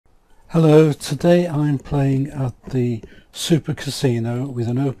Hello, today I'm playing at the Super Casino with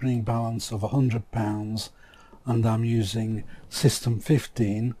an opening balance of £100 and I'm using System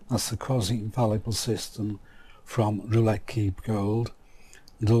 15, that's the Quasi-Infallible system from Roulette Keep Gold,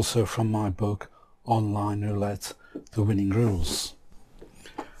 and also from my book Online Roulette, The Winning Rules.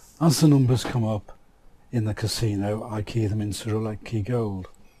 As the numbers come up in the casino, I key them into Roulette Key Gold.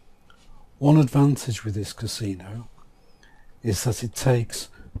 One advantage with this casino is that it takes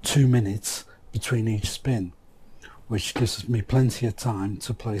 2 minutes between each spin, which gives me plenty of time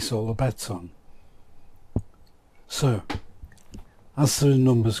to place all the bets on. So, as the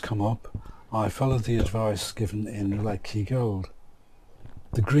numbers come up, I follow the advice given in Roulette Key Gold.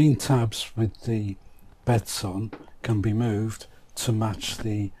 The green tabs with the bets on can be moved to match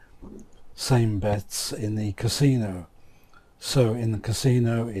the same bets in the casino. So in the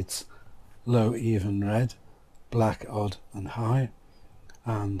casino it's low, even, red, black, odd and high,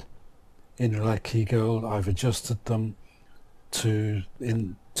 and in Roulette Key Gold I've adjusted them to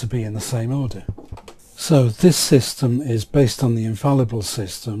be in the same order. So this system is based on the Infallible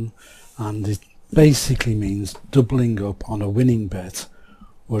system, and it basically means doubling up on a winning bet,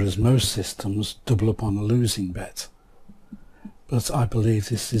 whereas most systems double up on a losing bet. But I believe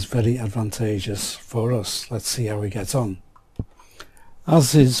this is very advantageous for us. Let's see how we get on.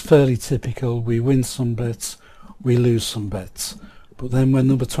 As is fairly typical, we win some bets, we lose some bets. But then when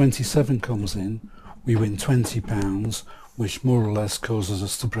number 27 comes in, we win £20, which more or less causes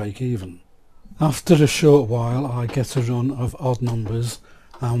us to break even. After a short while I get a run of odd numbers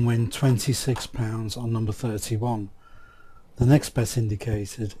and win £26 on number 31. The next bet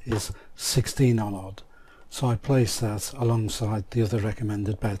indicated is 16 on odd, so I place that alongside the other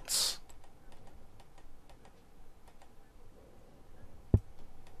recommended bets.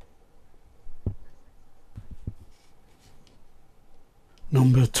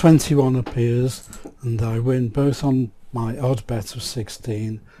 Number 21 appears and I win both on my odd bet of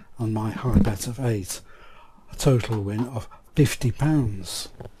 16 and my high bet of 8, a total win of £50.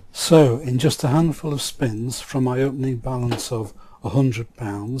 So in just a handful of spins from my opening balance of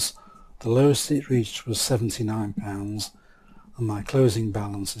 £100, the lowest it reached was £79 and my closing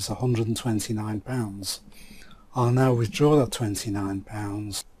balance is £129. I'll now withdraw that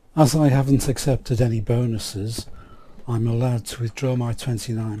 £29. As I haven't accepted any bonuses, I'm allowed to withdraw my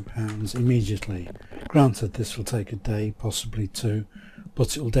 £29 immediately. Granted, this will take a day, possibly two,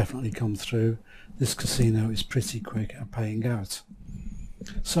 but it will definitely come through. This casino is pretty quick at paying out.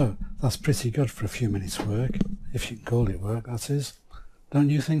 So that's pretty good for a few minutes work, if you can call it work, that is.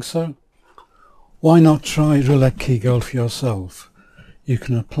 Don't you think so? Why not try Roulette Key Gold for yourself? You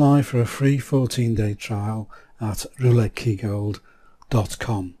can apply for a free 14-day trial at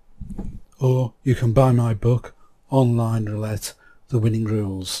roulettekeygold.com, or you can buy my book Online Roulette, The Winning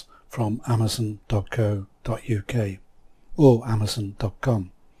Rules from amazon.co.uk or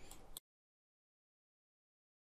amazon.com.